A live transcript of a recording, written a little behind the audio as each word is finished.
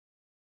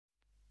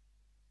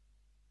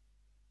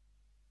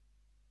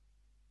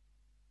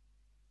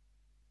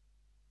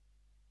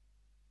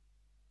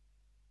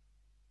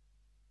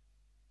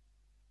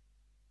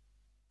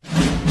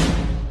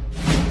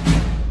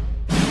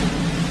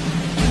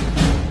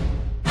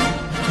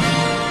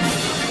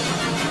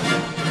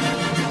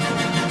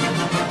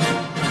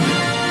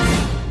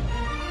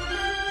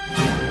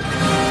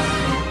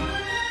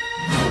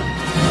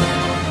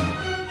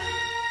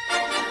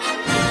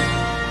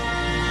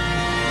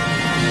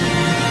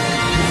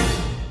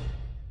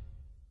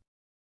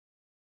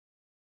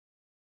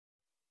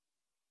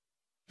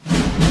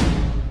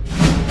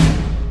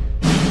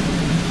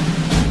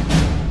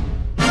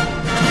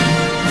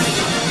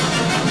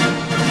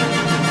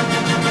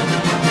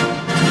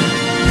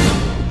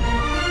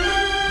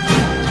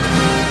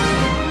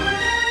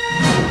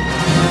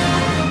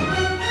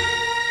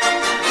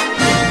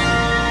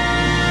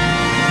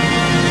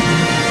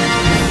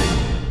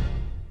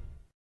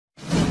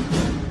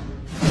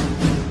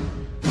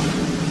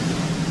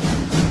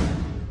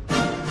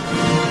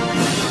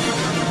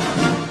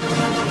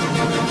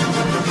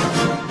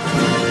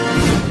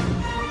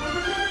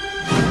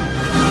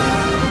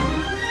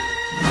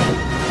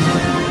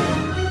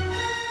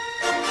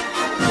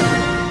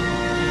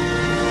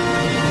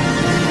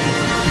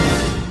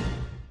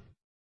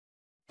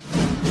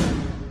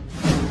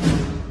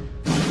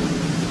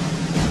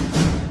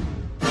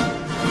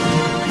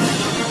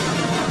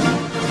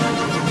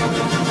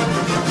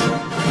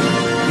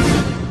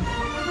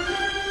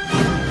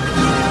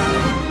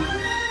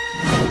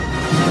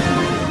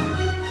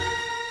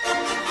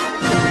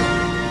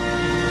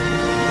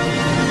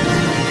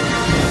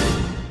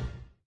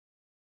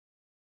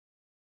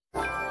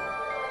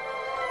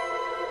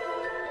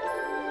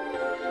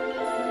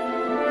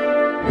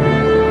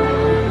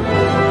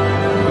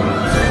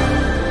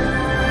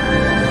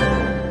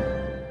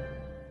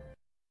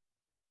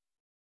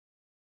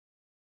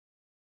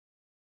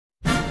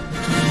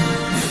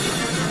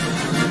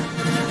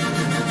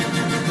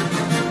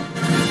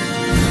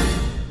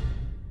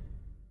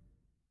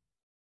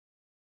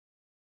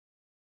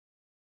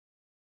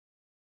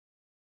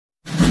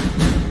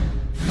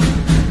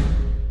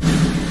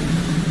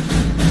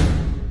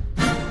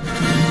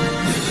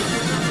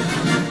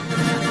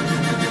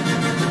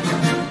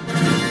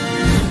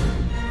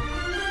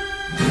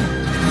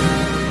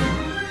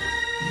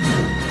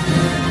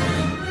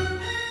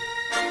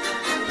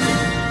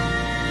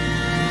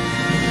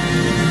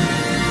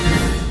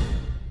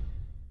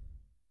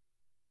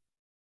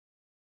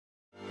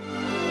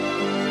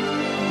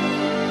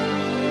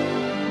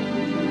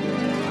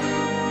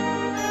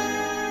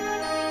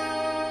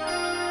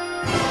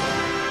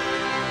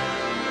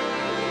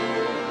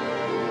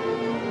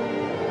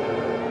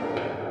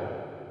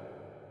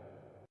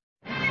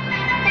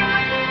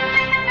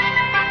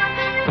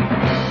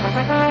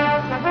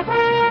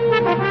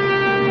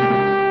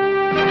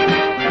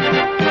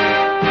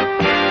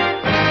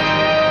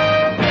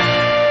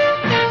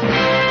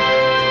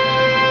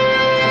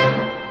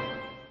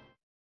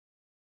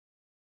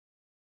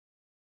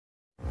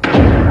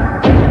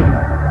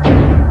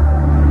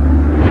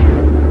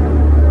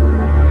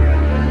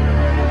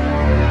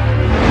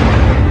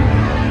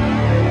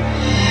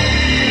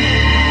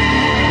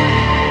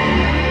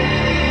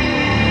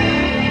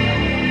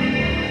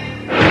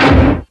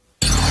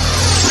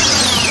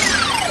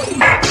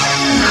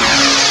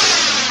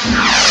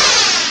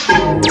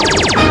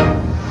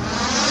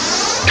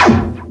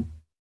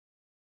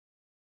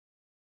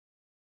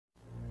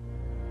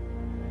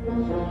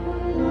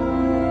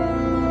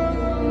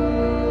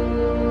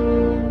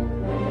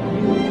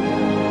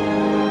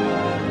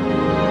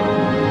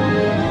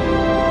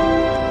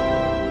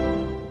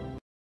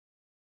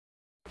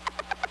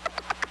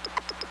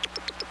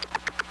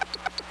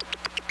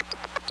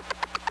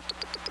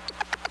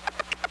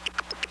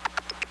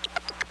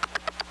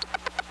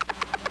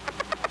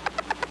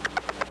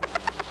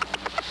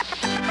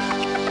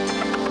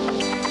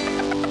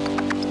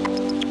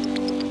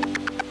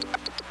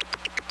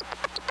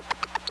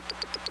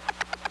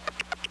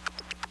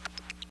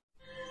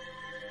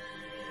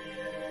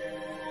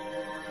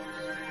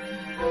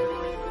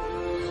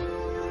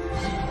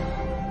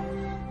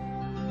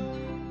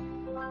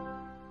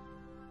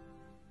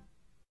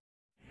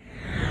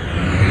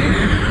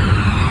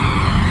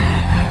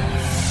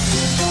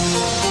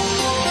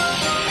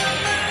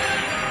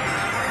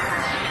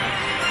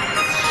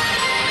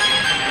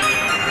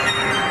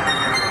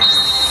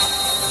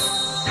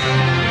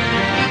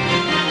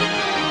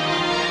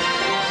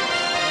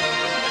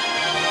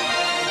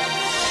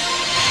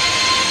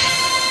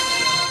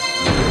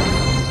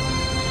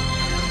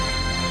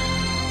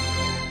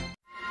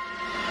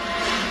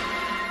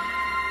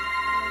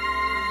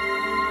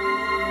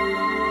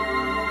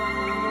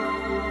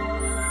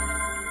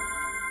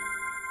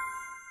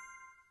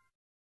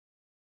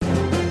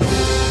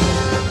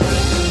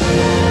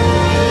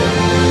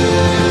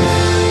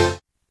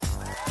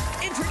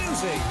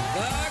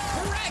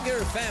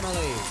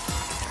family.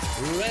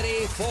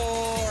 Ready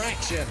for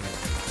action.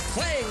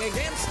 Playing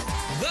against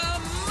the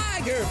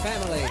Miger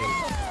family.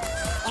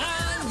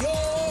 On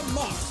your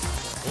mark.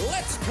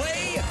 Let's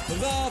play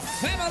the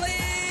Family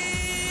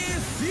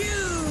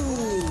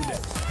Feud.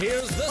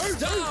 Here's the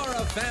star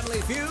of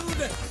Family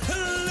Feud,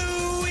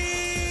 Louis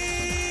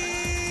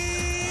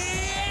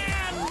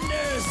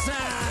Anderson.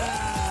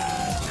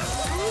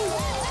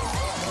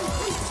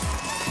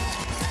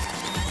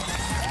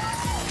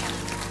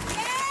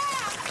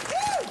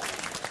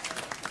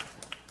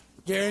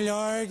 Dear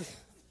Lord,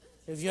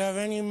 if you have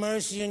any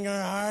mercy in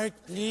your heart,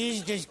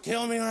 please just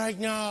kill me right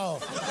now.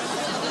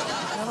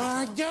 Come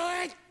on, do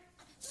it!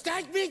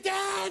 Strike me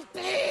down,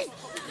 please!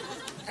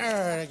 All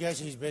right, I guess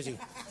he's busy.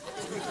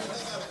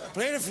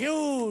 Play the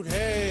feud.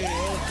 Hey,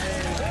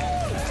 okay.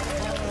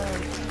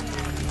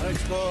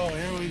 Let's go.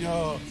 Here we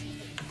go.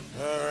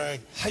 All right.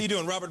 How you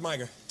doing, Robert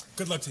Miger?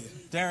 Good luck to you.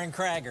 Darren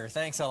Krager,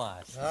 thanks a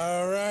lot.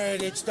 All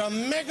right, it's the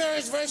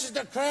Miggers versus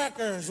the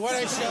Crackers. What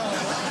a show.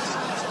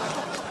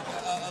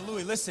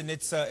 Louis, listen,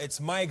 it's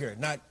Miger,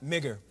 not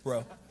Migger,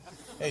 bro.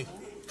 Hey,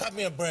 cut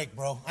me a break,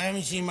 bro. I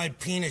haven't seen my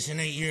penis in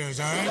 8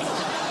 years, all right?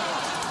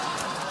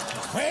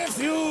 Play a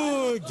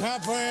feud.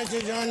 Top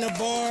answers on the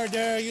board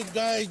there. You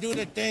guys do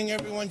the thing.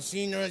 Everyone's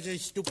seen there as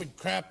this stupid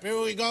crap.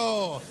 Here we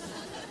go.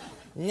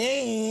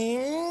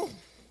 Name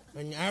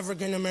an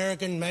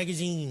African-American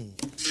magazine.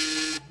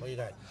 What you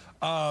got?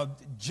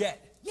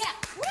 Jet. Yeah.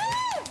 Woo!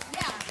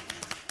 Yeah.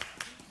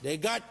 They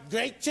got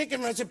great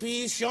chicken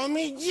recipes. Show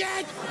me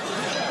Jet.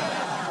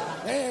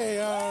 Hey,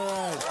 all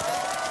right.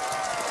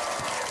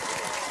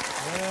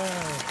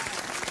 Yeah.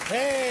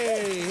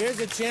 Hey, here's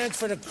a chance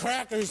for the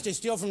Crackers to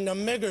steal from the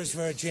Miggers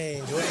for a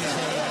change. What do you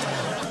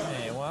think?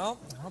 Hey, well,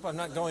 I hope I'm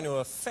not going to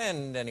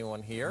offend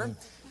anyone here,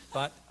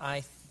 but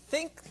I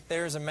think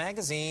there's a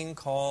magazine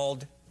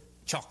called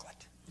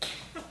Chocolate.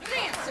 Good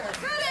answer.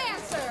 Good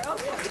answer.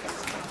 Okay.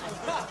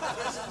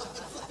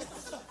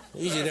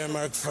 Easy there,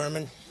 Mark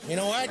Furman. You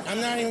know what? I'm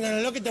not even going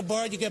to look at the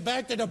board. You get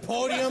back to the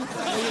podium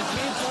where you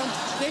came from.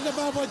 Think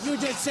about what you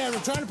just said.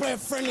 We're trying to play a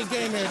friendly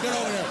game here. Get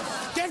over there.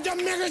 Give the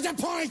Miggers the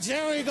points.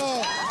 There we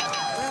go. Get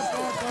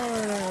back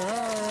over there.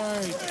 All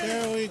right.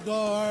 There we go.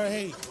 All right.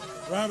 Hey,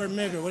 Robert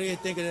Migger, what do you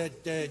think of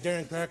that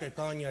Darren Cracker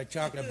calling you a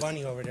chocolate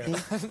bunny over there?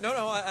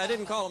 No, I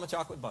didn't call him a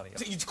chocolate bunny.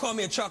 You call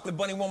me a chocolate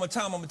bunny one more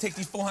time, I'm gonna take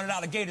these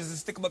 $400 gators and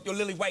stick them up your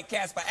lily white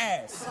Casper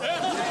ass.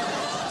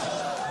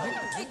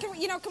 Hey, can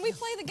we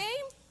play the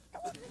game?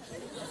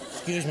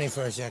 Excuse me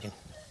for a second.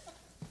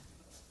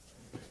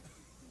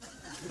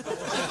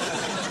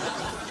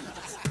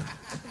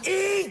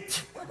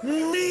 Eat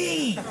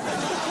me! All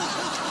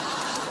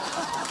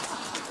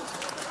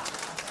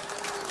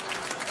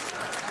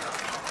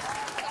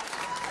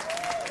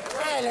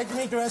right, let's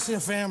meet the rest of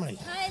the family.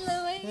 Hi,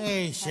 Louie.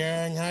 Hey,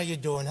 Sharon, how you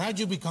doing? How'd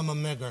you become a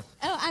Migger?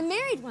 Oh, I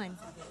married one.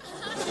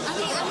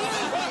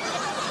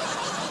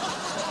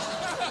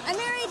 I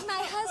married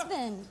my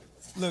husband.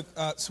 Look,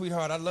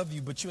 sweetheart, I love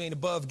you, but you ain't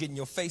above getting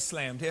your face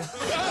slammed here.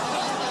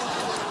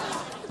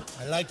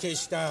 I like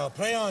his style.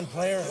 Play on,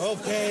 player.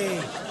 Okay.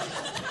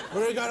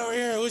 What do we got over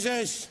here? Who's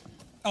this?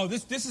 Oh,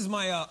 this is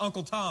my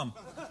Uncle Tom.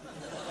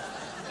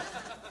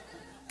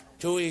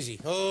 Too easy.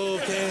 Okay,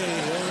 over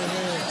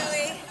here.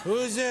 Louie.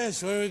 Who's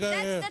this? What do we got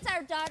here? That's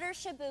our daughter,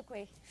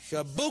 Shabukwi.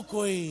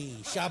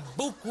 Shabukwi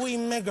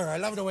Migger. I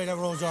love the way that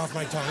rolls off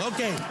my tongue.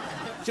 Okay.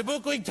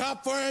 Shabukwi,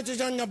 top 4 answers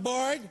on the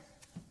board.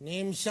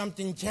 Name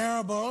something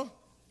terrible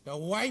the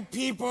white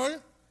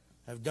people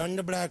have done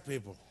to black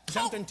people.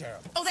 Something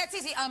terrible. Oh, that's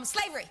easy.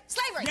 Slavery.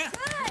 Slavery. Yeah.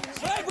 Good.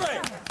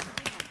 Slavery!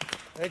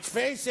 Let's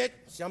face it,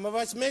 some of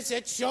us miss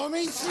it. Show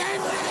me slavery!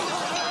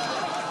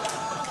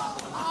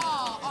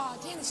 Oh,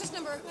 damn, it's just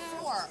number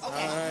 4.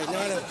 Okay. All right,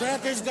 now the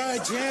Crackers got a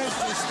chance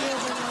to steal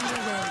from the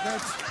Miggers.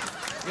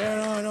 Let's get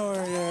on over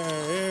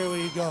there. Here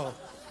we go.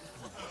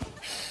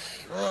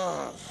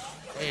 Oh,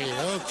 hey,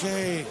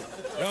 okay.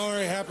 Don't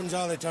worry, it happens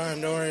all the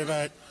time. Don't worry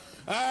about it.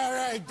 All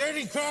right,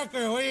 Dirty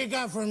Cracker, what do you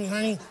got for me,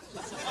 honey?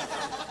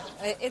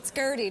 It's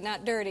Gertie,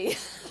 not dirty.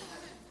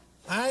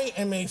 I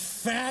am a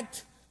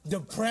fat,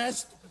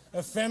 depressed,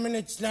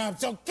 effeminate slob,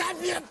 so cut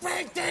me a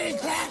break, Dirty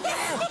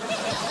Cracker!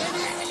 Give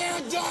me a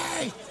little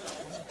joy!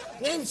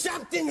 Name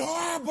something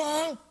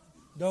horrible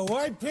the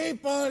white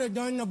people have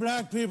done to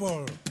black people.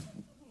 Okay,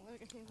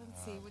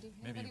 let's see. What do you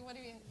have? Maybe What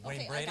do you have?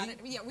 Wayne Okay, Brady? I got it.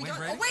 Yeah, we Wayne got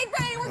Brady? Wayne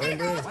Brady. We're going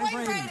to go with Wayne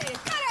Wayne Brady. Brady.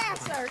 Good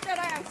answer. Good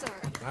answer.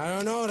 I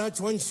don't know,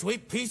 that's one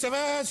sweet piece of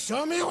ass.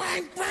 Show me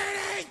Wayne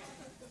Brady!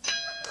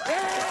 Yeah!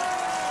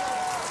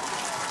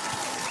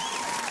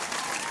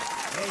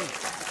 Hey,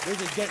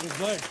 this is getting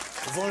good.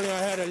 If only I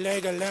had a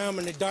leg of lamb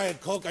and a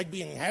Diet Coke, I'd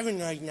be in heaven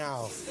right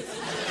now.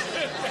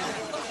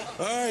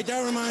 All right,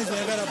 that reminds me,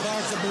 I got a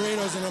box of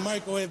burritos in the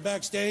microwave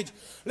backstage.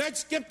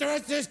 Let's skip the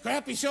rest of this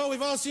crappy show.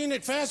 We've all seen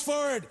it. Fast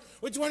forward.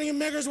 Which one of you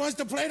Miggers wants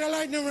to play the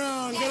lightning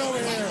round? Get over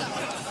here.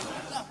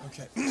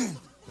 Okay.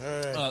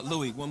 All right.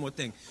 Louis, one more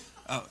thing.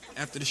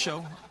 After the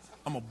show,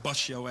 I'm gonna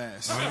bust your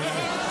ass. All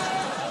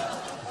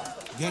right.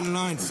 Get in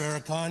line,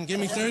 Farrakhan. Give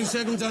me 30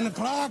 seconds on the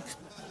clock.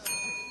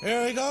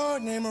 Here we go.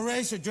 Name a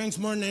race that drinks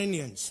more than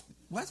Indians.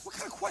 What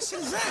kind of question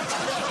is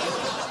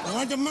that? You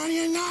want the money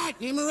or not?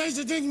 Name a race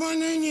that drinks more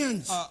than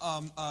Indians.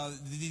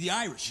 The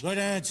Irish. Good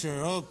answer.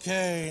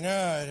 Okay,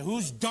 now,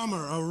 who's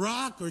dumber, a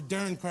rock or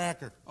Darren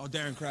Cracker? Oh,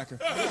 Darren Cracker.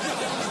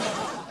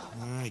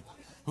 All right.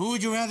 Who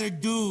would you rather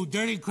do,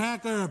 Dirty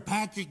Cracker or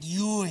Patrick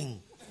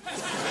Ewing?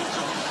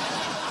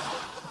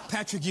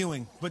 Patrick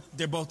Ewing, but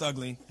they're both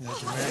ugly. Don't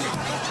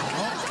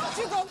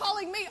you go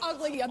calling me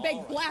ugly, you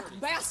big black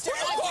bastard.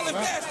 Call it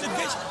bastard,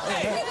 bitch.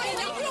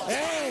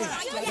 Hey,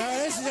 now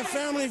this is a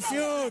family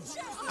feud.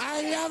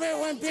 I love it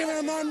when people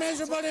are more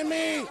miserable than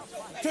me.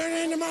 Tune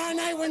in tomorrow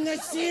night when the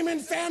Seaman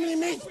family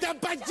meets the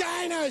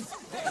vaginas.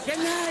 Good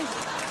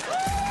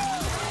night.